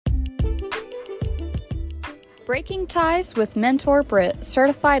Breaking Ties with Mentor Britt,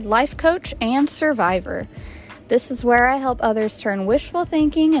 certified life coach and survivor. This is where I help others turn wishful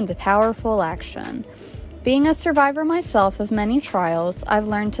thinking into powerful action. Being a survivor myself of many trials, I've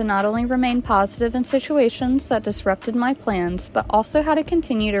learned to not only remain positive in situations that disrupted my plans, but also how to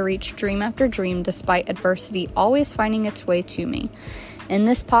continue to reach dream after dream despite adversity always finding its way to me. In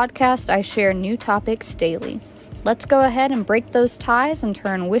this podcast, I share new topics daily. Let's go ahead and break those ties and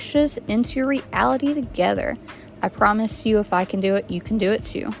turn wishes into reality together. I promise you, if I can do it, you can do it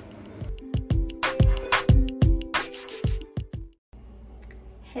too.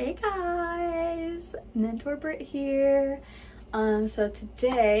 Hey guys, Mentor Britt here. So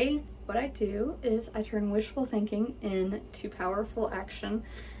today, what I do is I turn wishful thinking into powerful action.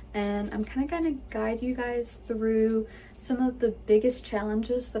 And I'm kind of going to guide you guys through some of the biggest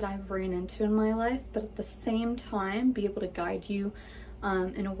challenges that I've ran into in my life, but at the same time be able to guide you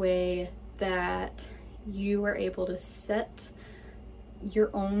in a way that you are able to set your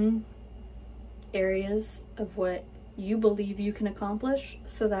own areas of what you believe you can accomplish,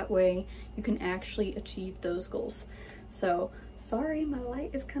 so that way you can actually achieve those goals. So sorry, my light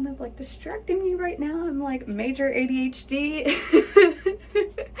is kind of like distracting me right now. I'm like major ADHD.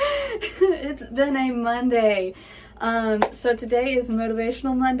 It's been a Monday. So today is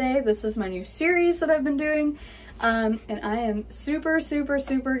Motivational Monday. This is my new series that I've been doing. And I am super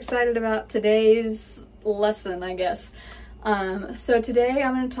excited about today's lesson, I guess. So today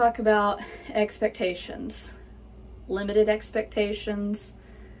I'm going to talk about expectations. Limited expectations,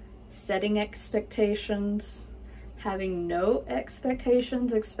 setting expectations, having no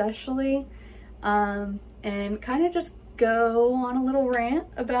expectations especially, and kind of just go on a little rant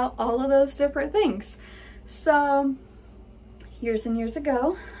about all of those different things. So years and years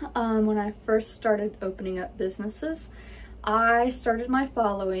ago, when I first started opening up businesses, I started my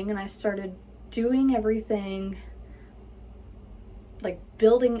following and I started doing everything like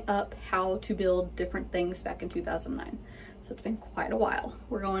building up how to build different things back in 2009. So it's been quite a while.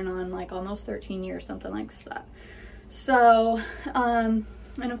 We're going on like almost 13 years, something like that. So, and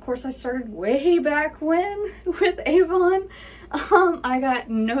of course I started way back when with Avon. I got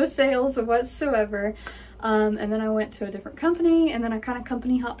no sales whatsoever. And then I went to a different company, and then I kind of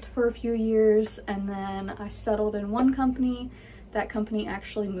company hopped for a few years, and then I settled in one company. That company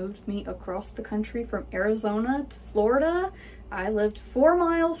actually moved me across the country from Arizona to Florida. I lived 4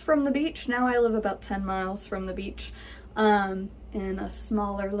 miles from the beach. Now I live about 10 miles from the beach, in a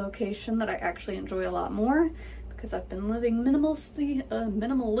smaller location that I actually enjoy a lot more, because I've been living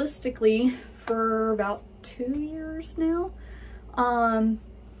minimalistically for about 2 years now.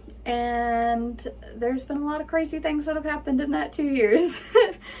 And there's been a lot of crazy things that have happened in that 2 years.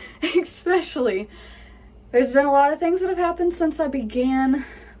 Especially, there's been a lot of things that have happened since I began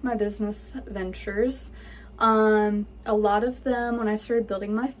my business ventures. A lot of them, when I started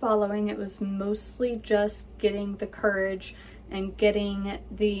building my following, it was mostly just getting the courage and getting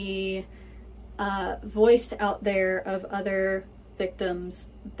the voice out there of other victims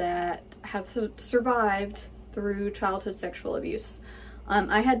that have survived through childhood sexual abuse.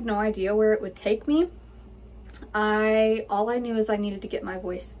 I had no idea where it would take me. All I knew is I needed to get my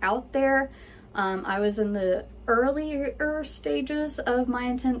voice out there. I was in the earlier stages of my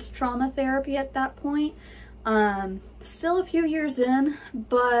intense trauma therapy at that point. Still a few years in,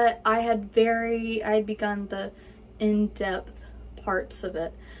 but I had begun the in-depth parts of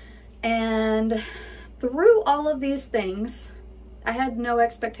it. And through all of these things, I had no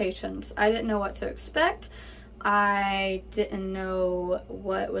expectations. I didn't know what to expect. I didn't know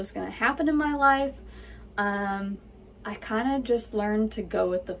what was going to happen in my life. I kind of just learned to go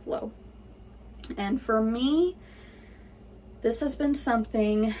with the flow. And for me, this has been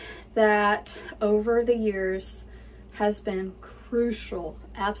something that over the years has been crucial,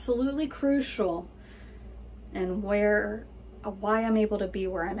 absolutely crucial, and why I'm able to be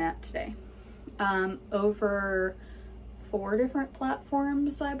where I'm at today. Over 4 different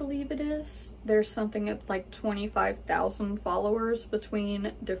platforms, I believe it is. There's something of like 25,000 followers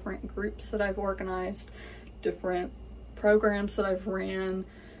between different groups that I've organized, different programs that I've ran.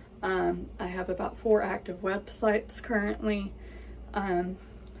 I have about 4 active websites currently.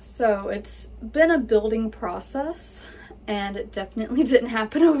 So it's been a building process, and it definitely didn't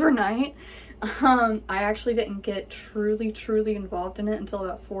happen overnight. I actually didn't get truly involved in it until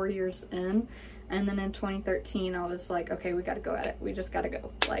about 4 years in. And then in 2013, I was like, okay, we gotta go at it. We just gotta go.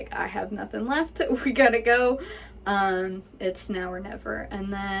 Like, I have nothing left. We gotta go. It's now or never.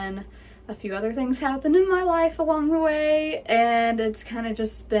 And then a few other things happened in my life along the way, and it's kind of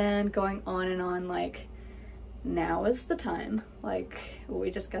just been going on and on, like, now is the time. Like,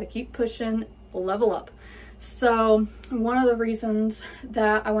 we just gotta keep pushing, level up. So one of the reasons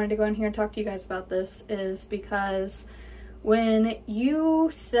that I wanted to go in here and talk to you guys about this is because when you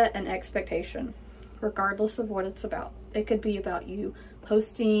set an expectation, regardless of what it's about, it could be about you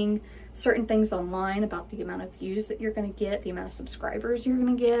posting certain things online, about the amount of views that you're going to get, the amount of subscribers you're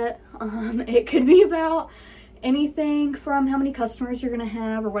going to get. It could be about anything from how many customers you're going to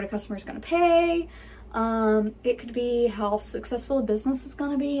have or what a customer is going to pay. It could be how successful a business is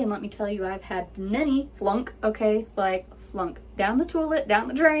going to be. And let me tell you, I've had many flunk, okay, like flunk down the toilet, down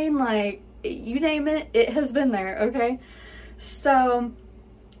the drain, like you name it, it has been there, okay? So,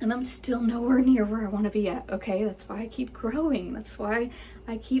 and I'm still nowhere near where I want to be at, okay? That's why I keep growing. That's why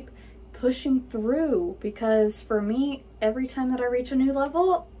I keep pushing through, because for me, every time that I reach a new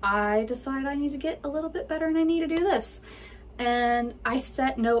level, I decide I need to get a little bit better and I need to do this. And I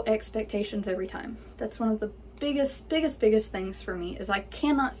set no expectations every time. That's one of the biggest things for me, is I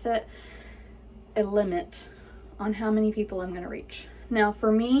cannot set a limit on how many people I'm going to reach. Now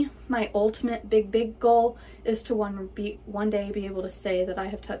for me, my ultimate big goal is to one day be able to say that I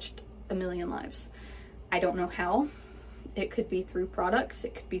have touched 1 million lives. I don't know how. It could be through products,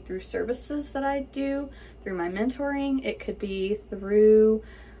 it could be through services that I do, through my mentoring, it could be through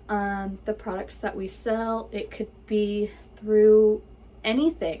the products that we sell, it could be through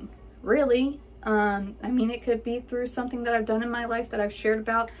anything, really. I mean, it could be through something that I've done in my life that I've shared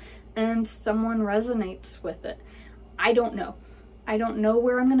about and someone resonates with it. I don't know. I don't know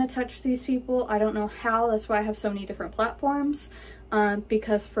where I'm going to touch these people. I don't know how. That's why I have so many different platforms,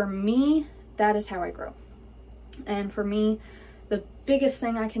 because for me, that is how I grow. And for me, the biggest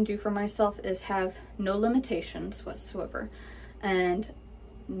thing I can do for myself is have no limitations whatsoever and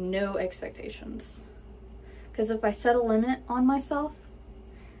no expectations. Because if I set a limit on myself,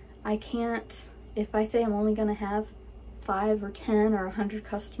 I can't, if I say I'm only going to have 5 or 10 or 100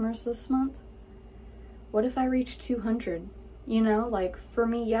 customers this month, what if I reach 200? You know, like for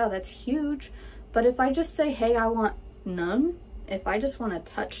me, yeah, that's huge. But if I just say, hey, I want none, if I just want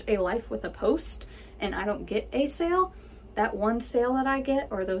to touch a life with a post and I don't get a sale, that one sale that I get,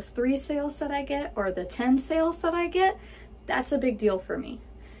 or those 3 sales that I get, or the 10 sales that I get, that's a big deal for me.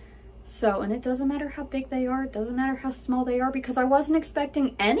 So, and it doesn't matter how big they are, it doesn't matter how small they are, because I wasn't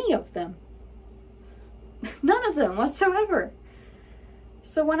expecting any of them. None of them whatsoever.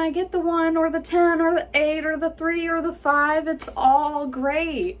 So when I get the 1 or the 10 or the 8 or the 3 or the 5, it's all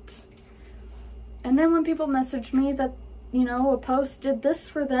great. And then when people message me that, you know, a post did this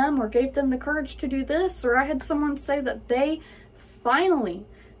for them or gave them the courage to do this, or I had someone say that they finally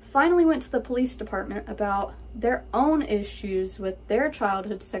went to the police department about their own issues with their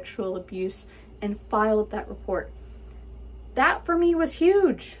childhood sexual abuse and filed that report. That for me was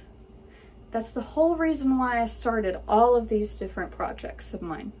huge. That's the whole reason why I started all of these different projects of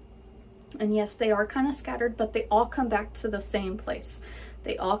mine. And yes, they are kind of scattered, but they all come back to the same place.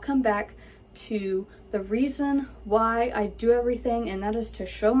 They all come back to the reason why I do everything, and that is to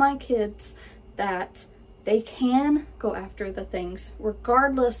show my kids that they can go after the things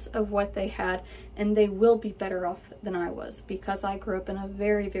regardless of what they had, and they will be better off than I was, because I grew up in a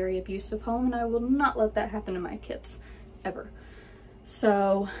very abusive home, and I will not let that happen to my kids ever.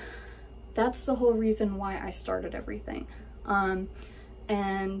 So that's the whole reason why I started everything.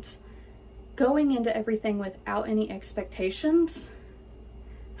 And going into everything without any expectations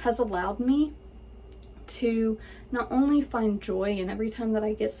has allowed me to not only find joy in every time that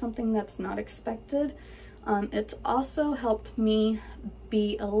I get something that's not expected, it's also helped me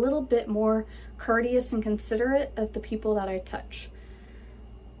be a little bit more courteous and considerate of the people that I touch,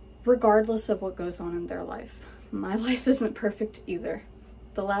 regardless of what goes on in their life. My life isn't perfect either.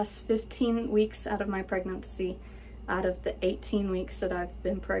 The last 15 weeks out of my pregnancy, out of the 18 weeks that I've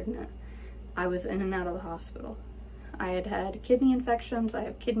been pregnant, I was in and out of the hospital. I had kidney infections. I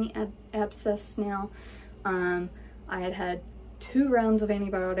have kidney abscess now. I had 2 rounds of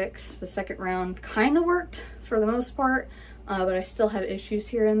antibiotics. The second round kind of worked for the most part, but I still have issues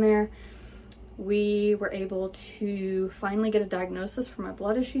here and there. We were able to finally get a diagnosis for my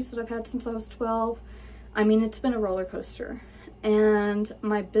blood issues that I've had since I was 12. I mean, it's been a roller coaster. And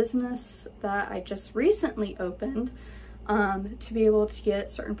my business that I just recently opened, to be able to get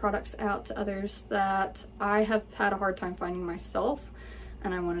certain products out to others that I have had a hard time finding myself,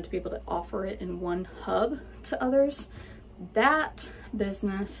 and I wanted to be able to offer it in one hub to others. That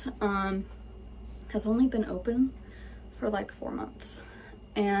business has only been open for like 4 months,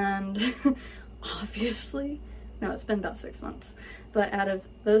 and obviously No, it's been about 6 months. But out of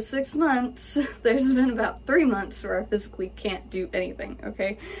those 6 months, there's been about 3 months where I physically can't do anything,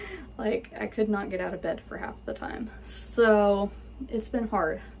 okay? Like, I could not get out of bed for half the time. So, it's been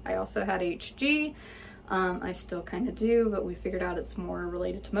hard. I also had HG. I still kind of do, but we figured out it's more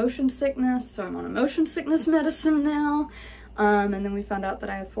related to motion sickness, so I'm on a motion sickness medicine now. And then we found out that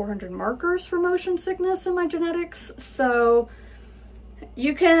I have 400 markers for motion sickness in my genetics, so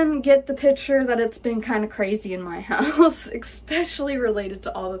you can get the picture that it's been kind of crazy in my house, especially related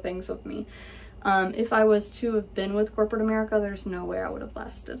to all the things with me. If I was to have been with corporate America, there's no way I would have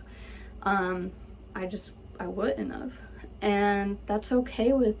lasted. I wouldn't have. And that's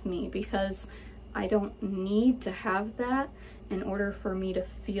okay with me, because I don't need to have that in order for me to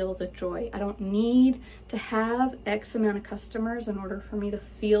feel the joy. I don't need to have X amount of customers in order for me to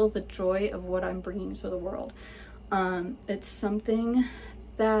feel the joy of what I'm bringing to the world. It's something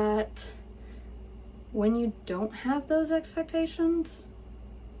that when you don't have those expectations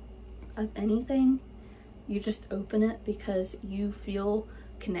of anything, you just open it because you feel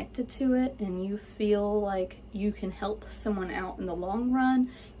connected to it and you feel like you can help someone out in the long run.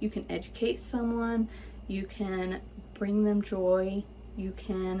 You can educate someone, you can bring them joy, you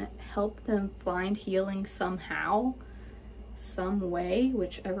can help them find healing somehow, some way,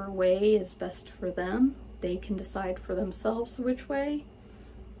 whichever way is best for them. They can decide for themselves which way.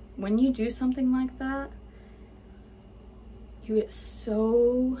 When you do something like that, you get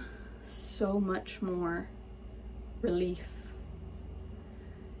so much more relief.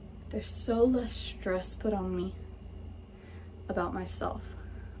 There's so less stress put on me about myself.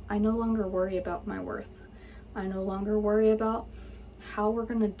 I no longer worry about my worth. I no longer worry about how we're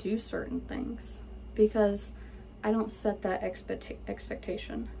gonna do certain things, because I don't set that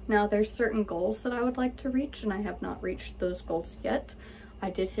expectation. Now, there's certain goals that I would like to reach, and I have not reached those goals yet. I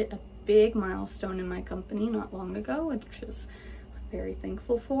did hit a big milestone in my company not long ago, which is I'm very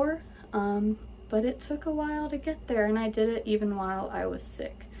thankful for. But it took a while to get there, and I did it even while I was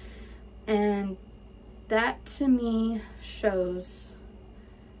sick. And that to me shows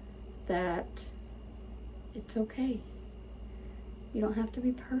that it's okay. You don't have to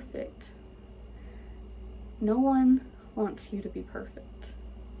be perfect. No one wants you to be perfect.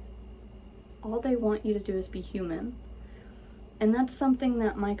 All they want you to do is be human. And that's something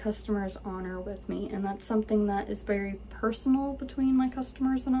that my customers honor with me, and that's something that is very personal between my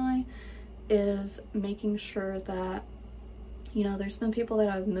customers and I, is making sure that, you know, there's been people that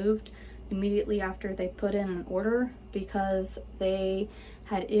I've moved immediately after they put in an order because they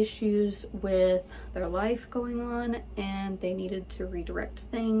had issues with their life going on and they needed to redirect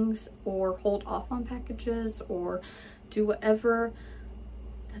things or hold off on packages or do whatever.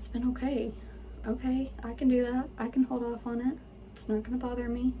 That's been okay. Okay, I can do that. I can hold off on it. It's not going to bother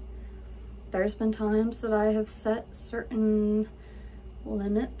me. There's been times that I have set certain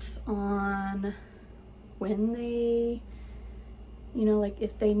limits on when they, you know, like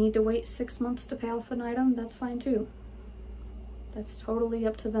if they need to wait 6 months to pay off an item, that's fine too. That's totally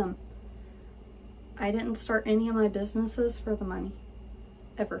up to them. I didn't start any of my businesses for the money,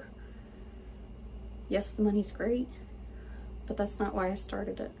 ever. Yes, the money's great, but that's not why I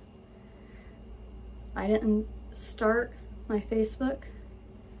started it. I didn't start my Facebook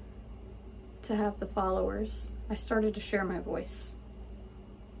to have the followers. I started to share my voice.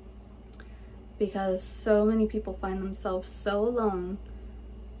 Because so many people find themselves so alone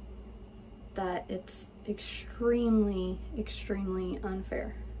that it's extremely, extremely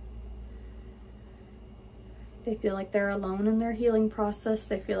unfair. They feel like they're alone in their healing process.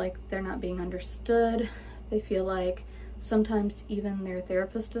 They feel like they're not being understood. They feel like sometimes even their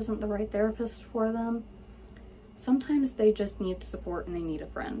therapist isn't the right therapist for them. Sometimes they just need support and they need a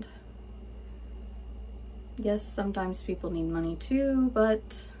friend. Yes, sometimes people need money too, but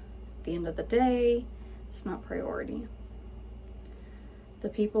at the end of the day, it's not priority. The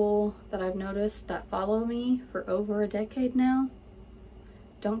people that I've noticed that follow me for over a decade now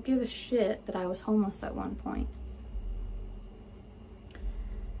don't give a shit that I was homeless at one point.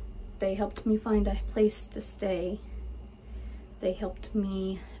 They helped me find a place to stay. They helped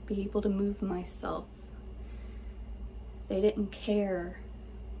me be able to move myself. They didn't care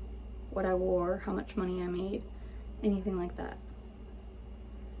what I wore, how much money I made, anything like that.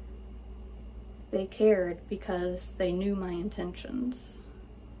 They cared because they knew my intentions.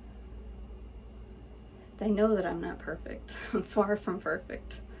 They know that I'm not perfect. I'm far from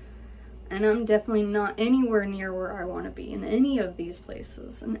perfect. And I'm definitely not anywhere near where I want to be in any of these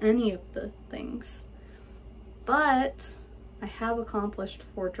places, in any of the things. But I have accomplished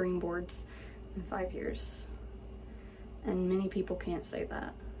 4 dream boards in 5 years. And many people can't say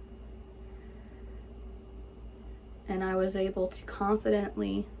that. and I was able to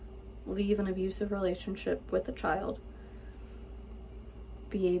confidently leave an abusive relationship with a child,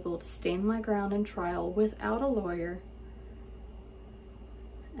 be able to stand my ground in trial without a lawyer,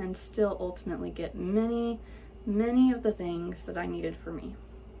 and still ultimately get many, many of the things that I needed for me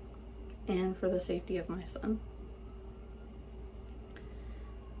and for the safety of my son.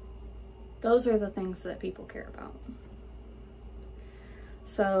 Those are the things that people care about.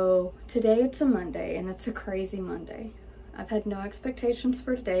 So today it's a Monday, and it's a crazy Monday. I've had no expectations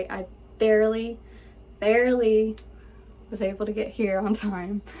for today. I barely was able to get here on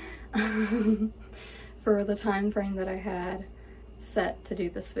time for the time frame that I had set to do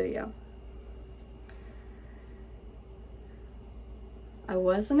this video. I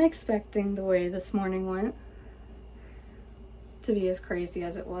wasn't expecting the way this morning went to be as crazy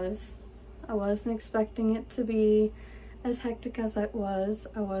as it was. I wasn't expecting it to be as hectic as it was.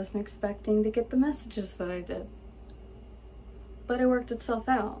 I wasn't expecting to get the messages that I did. But it worked itself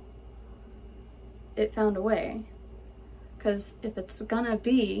out. It found a way. Because if it's gonna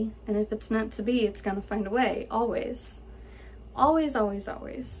be, and if it's meant to be, it's gonna find a way. Always. Always, always,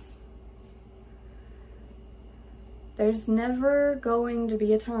 always. There's never going to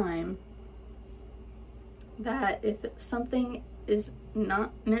be a time that if something is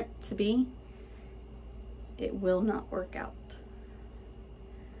not meant to be, it will not work out.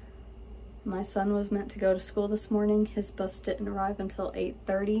 My son was meant to go to school this morning. His bus didn't arrive until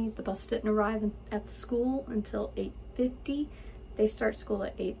 8:30. The bus didn't arrive at the school until 8:50. They start school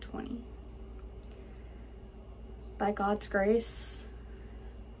at 8:20. By God's grace,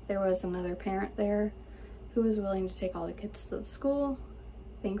 there was another parent there who was willing to take all the kids to the school.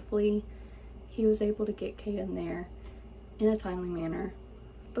 Thankfully, he was able to get Kaden there in a timely manner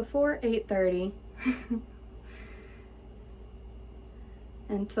before 8:30.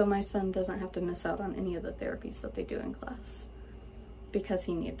 And so my son doesn't have to miss out on any of the therapies that they do in class because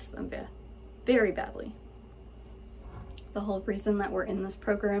he needs them very badly. The whole reason that we're in this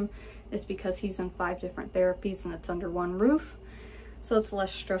program is because he's in 5 different therapies and it's under one roof. So it's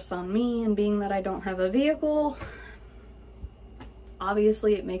less stress on me, and being that I don't have a vehicle,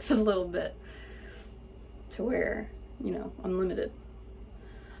 obviously it makes it a little bit to where, you know, I'm limited.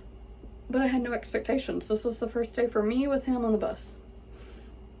 But I had no expectations. This was the first day for me with him on the bus.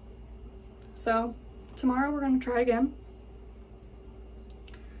 So tomorrow we're going to try again.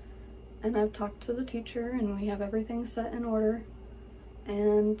 And I've talked to the teacher and we have everything set in order.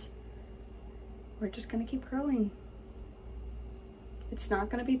 And we're just going to keep growing. It's not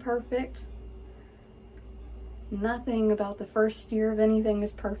going to be perfect. Nothing about the first year of anything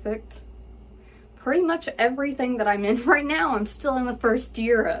is perfect. Pretty much everything that I'm in right now, I'm still in the first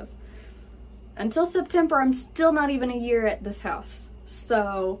year of. Until September, I'm still not even a year at this house.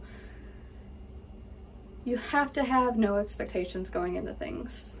 So you have to have no expectations going into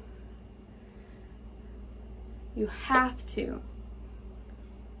things. You have to.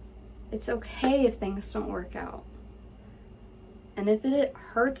 It's okay if things don't work out. And if it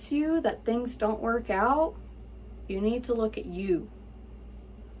hurts you that things don't work out, you need to look at you.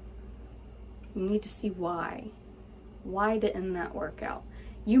 You need to see why. Why didn't that work out?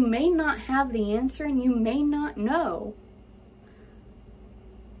 You may not have the answer and you may not know.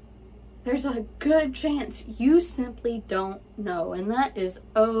 There's a good chance you simply don't know, and that is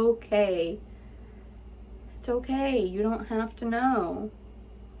okay. It's okay. You don't have to know.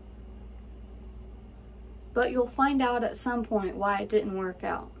 But you'll find out at some point why it didn't work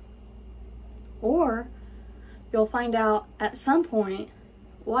out. Or you'll find out at some point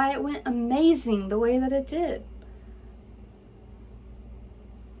why it went amazing the way that it did.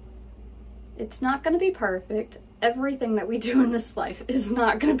 It's not going to be perfect. Everything that we do in this life is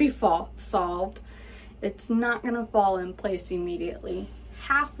not going to be solved. It's not going to fall in place immediately.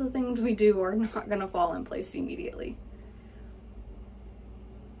 Half the things we do are not going to fall in place immediately.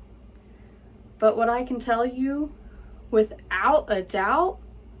 But what I can tell you without a doubt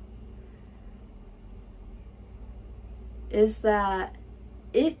is that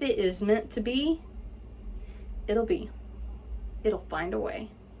if it is meant to be, it'll be. It'll find a way.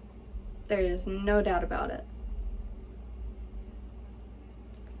 There is no doubt about it.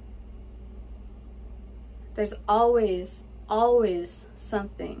 There's always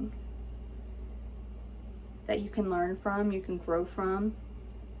something that you can learn from, you can grow from.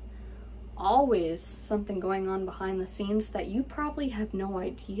 Always something going on behind the scenes that you probably have no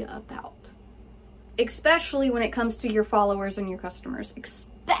idea about. Especially when it comes to your followers and your customers.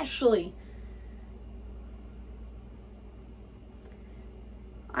 Especially.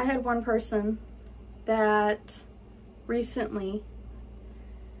 I had one person that recently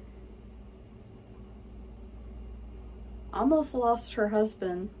almost lost her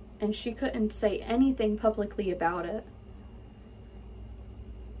husband, and she couldn't say anything publicly about it.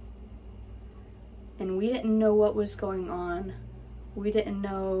 And we didn't know what was going on. We didn't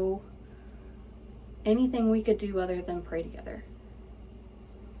know anything we could do other than pray together.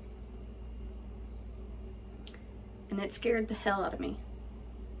 And it scared the hell out of me.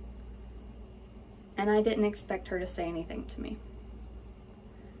 And I didn't expect her to say anything to me.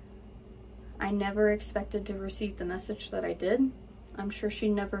 I never expected to receive the message that I did. I'm sure she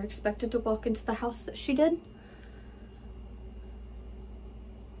never expected to walk into the house that she did.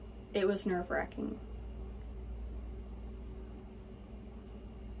 It was nerve-wracking.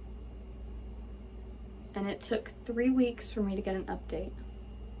 And it took 3 weeks for me to get an update.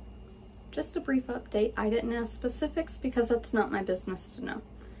 Just a brief update. I didn't ask specifics because it's not my business to know.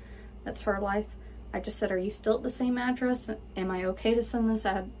 That's her life. I just said, are you still at the same address? Am I okay to send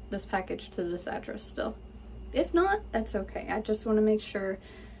this package to this address still? If not, that's okay. I just want to make sure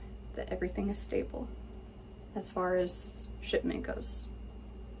that everything is stable as far as shipment goes.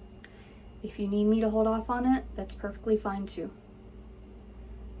 If you need me to hold off on it, that's perfectly fine too.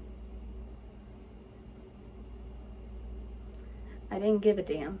 I didn't give a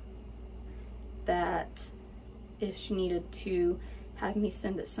damn that if she needed to have me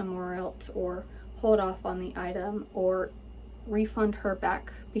send it somewhere else or hold off on the item or refund her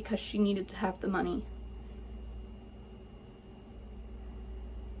back because she needed to have the money.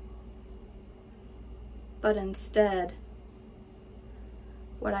 But instead,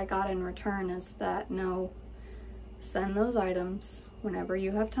 what I got in return is that, no, send those items whenever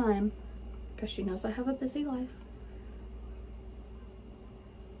you have time, because she knows I have a busy life.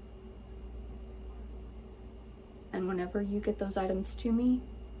 And whenever you get those items to me,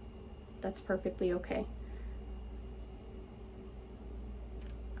 that's perfectly okay.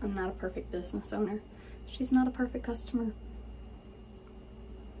 I'm not a perfect business owner. She's not a perfect customer.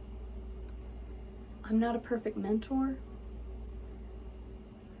 I'm not a perfect mentor.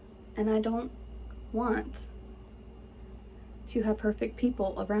 And I don't want to have perfect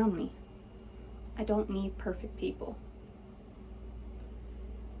people around me. I don't need perfect people.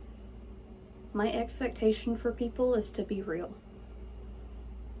 My expectation for people is to be real.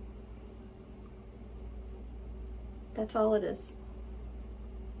 That's all it is.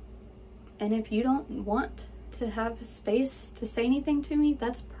 And if you don't want to have space to say anything to me,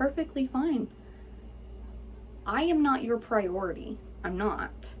 that's perfectly fine. I am not your priority. I'm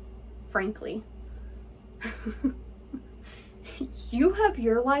not, frankly. You have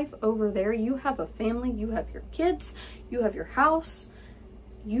your life over there. You have a family. You have your kids. You have your house.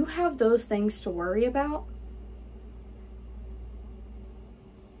 You have those things to worry about.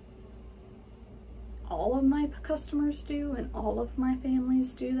 All of my customers do, and all of my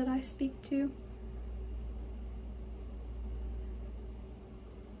families do that I speak to.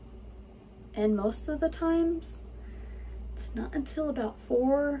 And most of the times, it's not until about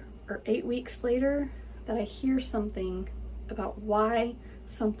 4 or 8 weeks later that I hear something about why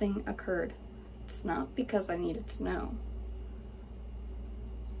something occurred. It's not because I needed to know.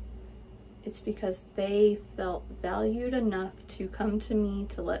 It's because they felt valued enough to come to me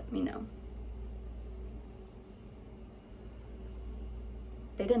to let me know.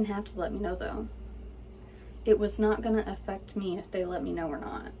 They didn't have to let me know though. It was not going to affect me if they let me know or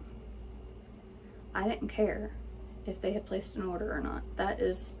not. I didn't care if they had placed an order or not. That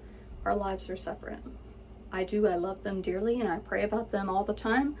is, our lives are separate. I love them dearly and I pray about them all the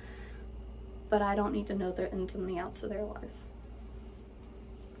time, but I don't need to know their ins and the outs of their life.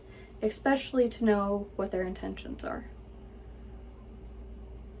 Especially to know what their intentions are.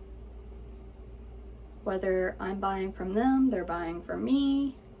 Whether I'm buying from them, they're buying from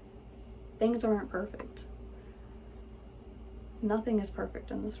me, things aren't perfect. Nothing is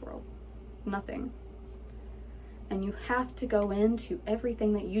perfect in this world. Nothing. And you have to go into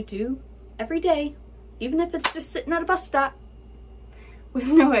everything that you do every day, even if it's just sitting at a bus stop, with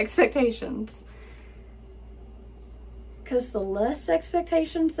no expectations. Because the less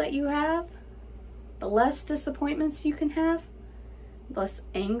expectations that you have, the less disappointments you can have, the less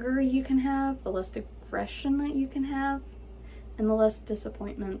anger you can have, the less aggression that you can have, and the less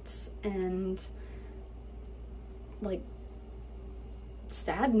disappointments and like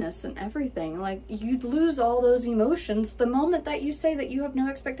sadness and everything. Like, you'd lose all those emotions the moment that you say that you have no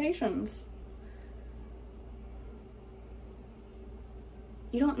expectations.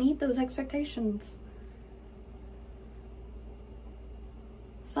 You don't need those expectations.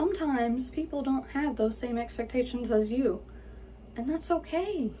 Sometimes people don't have those same expectations as you, and that's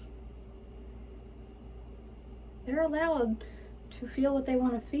okay. They're allowed to feel what they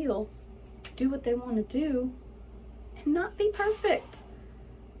want to feel, do what they want to do, and not be perfect.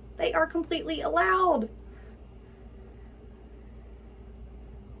 They are completely allowed.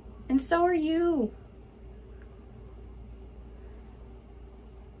 And so are you.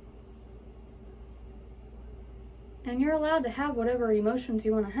 And you're allowed to have whatever emotions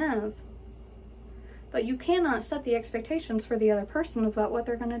you want to have. But you cannot set the expectations for the other person about what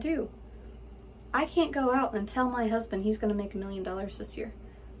they're going to do. I can't go out and tell my husband he's going to make $1 million this year.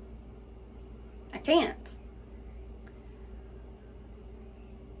 I can't.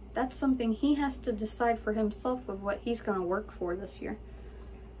 That's something he has to decide for himself of what he's going to work for this year.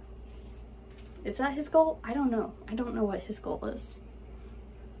 Is that his goal? I don't know. I don't know what his goal is.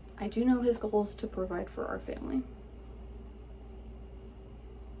 I do know his goal is to provide for our family.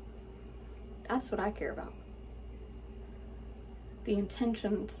 That's what I care about. The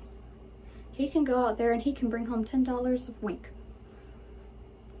intentions. He can go out there and he can bring home $10 a week.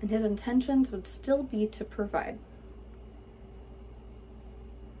 And his intentions would still be to provide.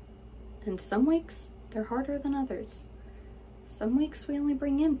 And some weeks, they're harder than others. Some weeks we only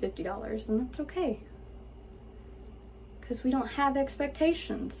bring in $50, and that's okay. Because we don't have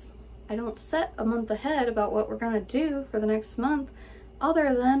expectations. I don't set a month ahead about what we're going to do for the next month,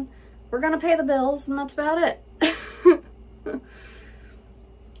 other than we're going to pay the bills, and that's about it.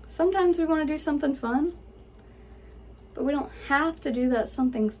 Sometimes we want to do something fun, but we don't have to do that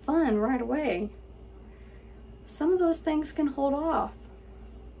something fun right away. Some of those things can hold off.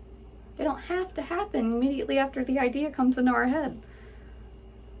 They don't have to happen immediately after the idea comes into our head.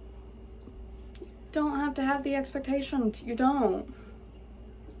 You don't have to have the expectations. You don't.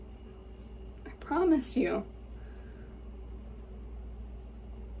 I promise you.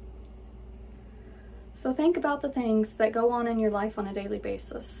 So think about the things that go on in your life on a daily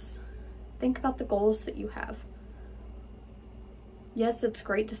basis. Think about the goals that you have. Yes, it's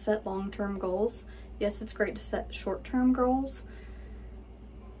great to set long-term goals. Yes, it's great to set short-term goals.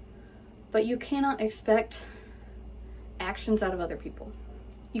 But you cannot expect actions out of other people.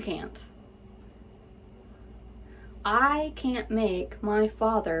 You can't. I can't make my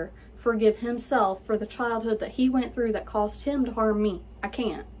father forgive himself for the childhood that he went through that caused him to harm me. I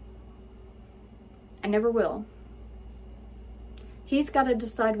can't. I never will. He's got to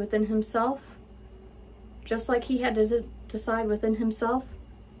decide within himself, just like he had to decide within himself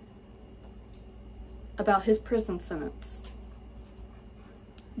about his prison sentence.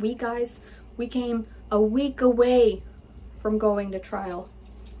 We came a week away from going to trial.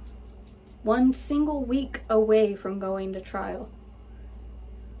 1 single week away from going to trial.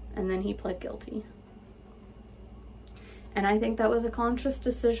 And then he pled guilty. And I think that was a conscious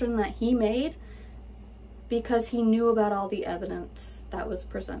decision that he made because he knew about all the evidence that was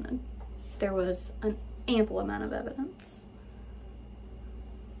presented. There was an ample amount of evidence.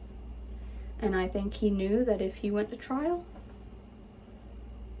 And I think he knew that if he went to trial,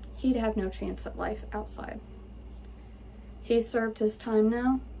 he'd have no chance at life outside. He's served his time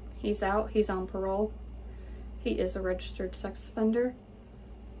now. He's out. He's on parole. He is a registered sex offender.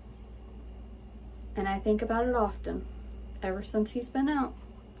 And I think about it often, ever since he's been out,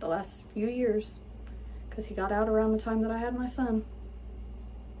 the last few years, because he got out around the time that I had my son.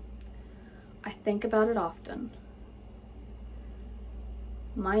 I think about it often.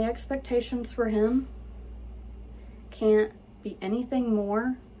 My expectations for him can't be anything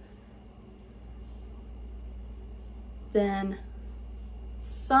more then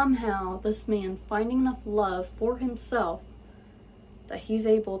somehow this man finding enough love for himself that he's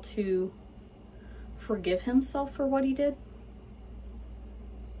able to forgive himself for what he did,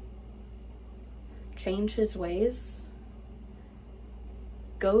 change his ways,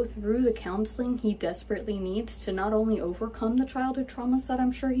 go through the counseling he desperately needs to not only overcome the childhood traumas that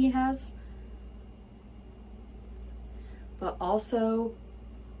I'm sure he has, but also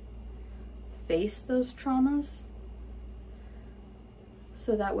face those traumas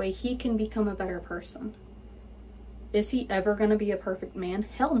so that way he can become a better person. Is he ever going to be a perfect man?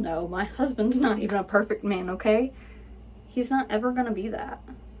 Hell no. My husband's not even a perfect man, okay? He's not ever going to be that.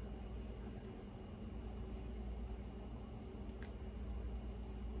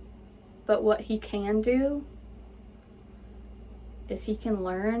 But what he can do is he can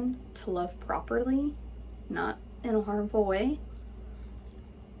learn to love properly, not in a harmful way.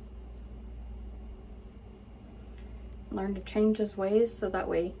 Learn to change his ways so that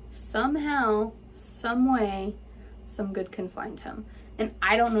way somehow, some way, some good can find him. And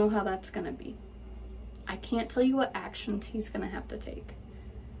I don't know how that's going to be. I can't tell you what actions he's going to have to take.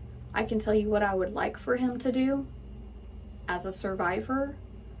 I can tell you what I would like for him to do as a survivor.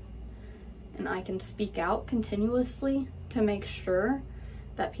 And I can speak out continuously to make sure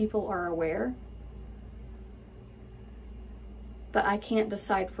that people are aware. But I can't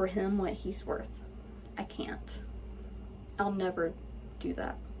decide for him what he's worth. I can't. I'll never do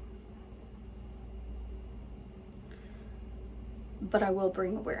that. But I will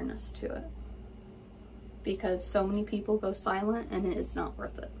bring awareness to it. Because so many people go silent and it is not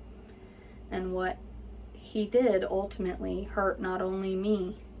worth it. And what he did ultimately hurt not only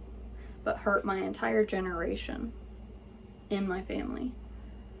me, but hurt my entire generation in my family.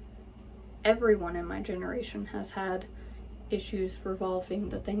 Everyone in my generation has had issues revolving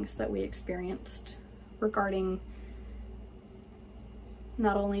the things that we experienced regarding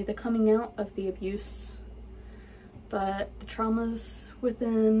not only the coming out of the abuse, but the traumas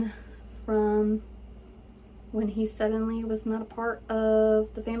within from when he suddenly was not a part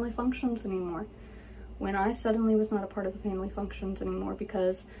of the family functions anymore. When I suddenly was not a part of the family functions anymore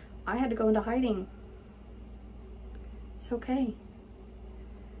because I had to go into hiding. It's okay.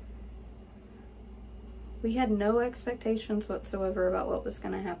 We had no expectations whatsoever about what was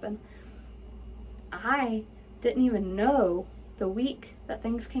going to happen. I didn't even know the week that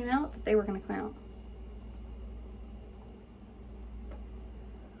things came out that they were going to come out.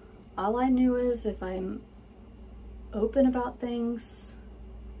 All I knew is if I'm open about things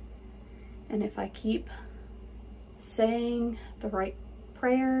and if I keep saying the right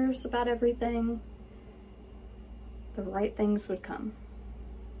prayers about everything, the right things would come.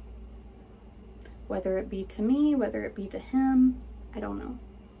 Whether it be to me, whether it be to him, I don't know.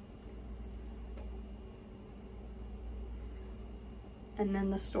 And then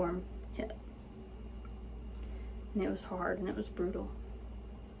the storm hit. And it was hard and it was brutal.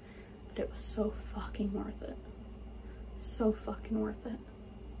 But it was so fucking worth it. So fucking worth it.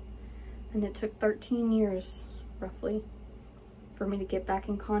 And it took 13 years, roughly, for me to get back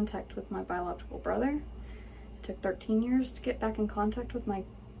in contact with my biological brother. It took 13 years to get back in contact with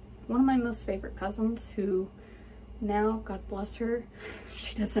one of my most favorite cousins, who now, God bless her,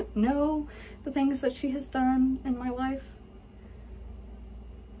 she doesn't know the things that she has done in my life.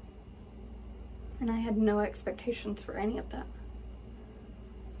 And I had no expectations for any of that.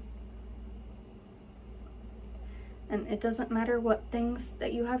 And it doesn't matter what things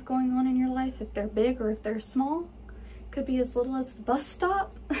that you have going on in your life, if they're big or if they're small. It could be as little as the bus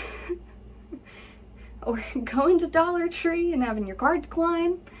stop. Or going to Dollar Tree and having your card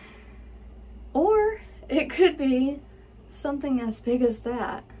decline. Or it could be something as big as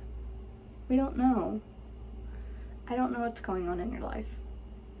that. We don't know. I don't know what's going on in your life.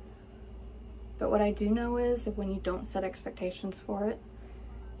 But what I do know is that when you don't set expectations for it,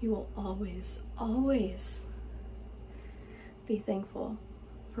 you will always, always be thankful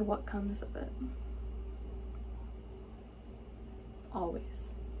for what comes of it. Always.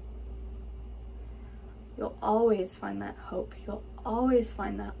 You'll always find that hope. You'll always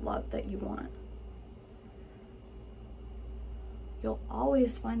find that love that you want. You'll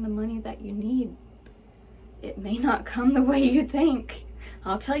always find the money that you need. It may not come the way you think.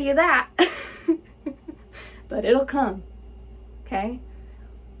 I'll tell you that. But it'll come. Okay?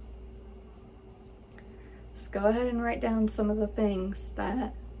 Let's go ahead and write down some of the things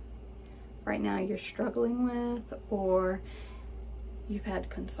that right now you're struggling with or you've had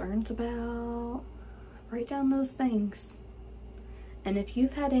concerns about. Write down those things. And if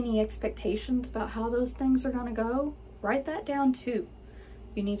you've had any expectations about how those things are going to go, write that down too.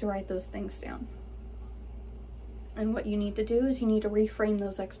 You need to write those things down. And what you need to do is you need to reframe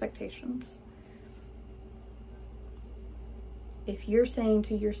those expectations. If you're saying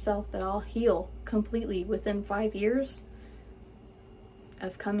to yourself that I'll heal completely within 5 years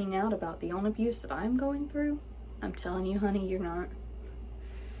of coming out about the own abuse that I'm going through, I'm telling you, honey, you're not.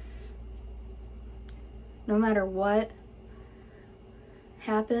 No matter what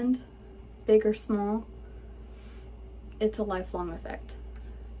happened, big or small, it's a lifelong effect.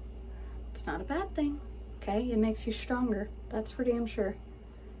 It's not a bad thing, okay? It makes you stronger. That's for damn sure.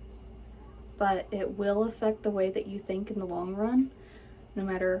 But it will affect the way that you think in the long run, no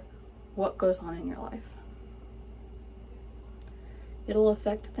matter what goes on in your life. It'll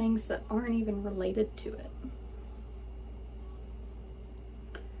affect things that aren't even related to it.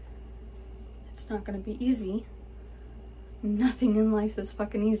 It's not going to be easy. Nothing in life is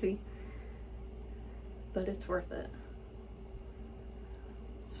fucking easy. But it's worth it.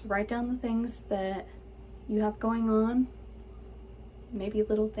 So write down the things that you have going on. Maybe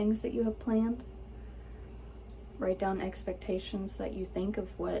little things that you have planned. Write down expectations that you think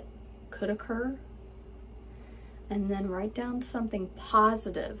of what could occur. And then write down something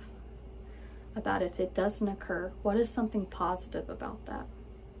positive about if it doesn't occur. What is something positive about that?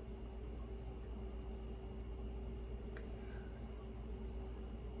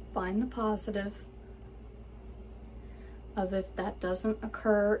 Find the positive of if that doesn't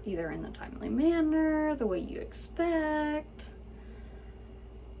occur either in the timely manner, the way you expect.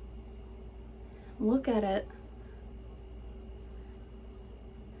 Look at it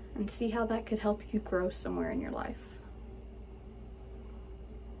and see how that could help you grow somewhere in your life.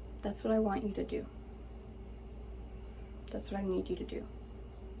 That's what I want you to do. That's what I need you to do.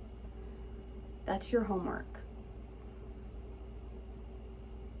 That's your homework.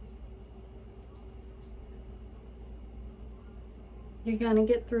 You're gonna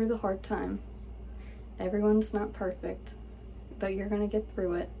get through the hard time. Everyone's not perfect, but you're gonna get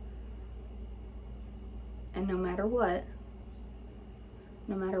through it. And no matter what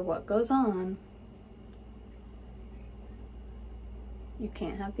goes on, you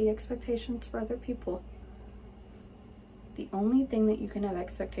can't have the expectations for other people. The only thing that you can have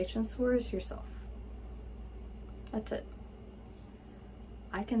expectations for is yourself. That's it.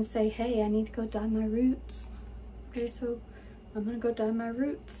 I can say, hey, I need to go dye my roots. Okay, so I'm gonna go dye my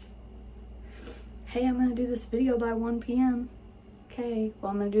roots. Hey, I'm gonna do this video by 1 p.m. Okay,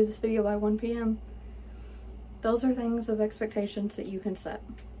 well, I'm gonna do this video by 1 p.m. Those are things of expectations that you can set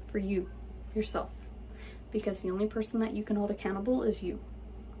for you, yourself. Because the only person that you can hold accountable is you.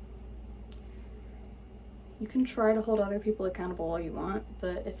 You can try to hold other people accountable all you want,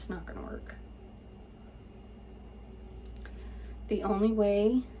 but it's not gonna work. The only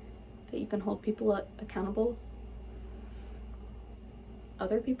way that you can hold people accountable,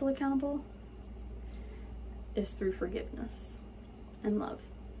 other people accountable, is through forgiveness and love.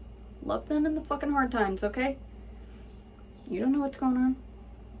 Love them in the fucking hard times, okay? You don't know what's going on.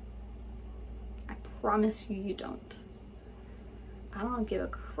 I promise you, you don't. I don't give a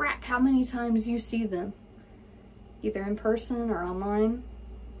crap how many times you see them, either in person or online.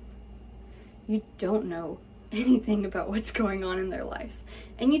 You don't know anything about what's going on in their life,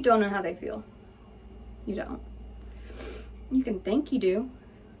 and you don't know how they feel. You don't. You can think you do,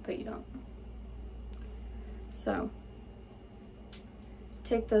 but you don't. So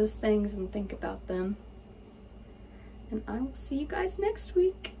take those things and think about them, and I will see you guys next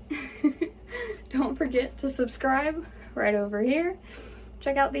week. Don't forget to subscribe right over here.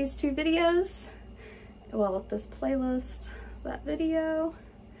 Check out these 2 videos. Well, this playlist, that video.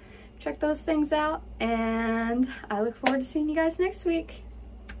 Check those things out, and I look forward to seeing you guys next week.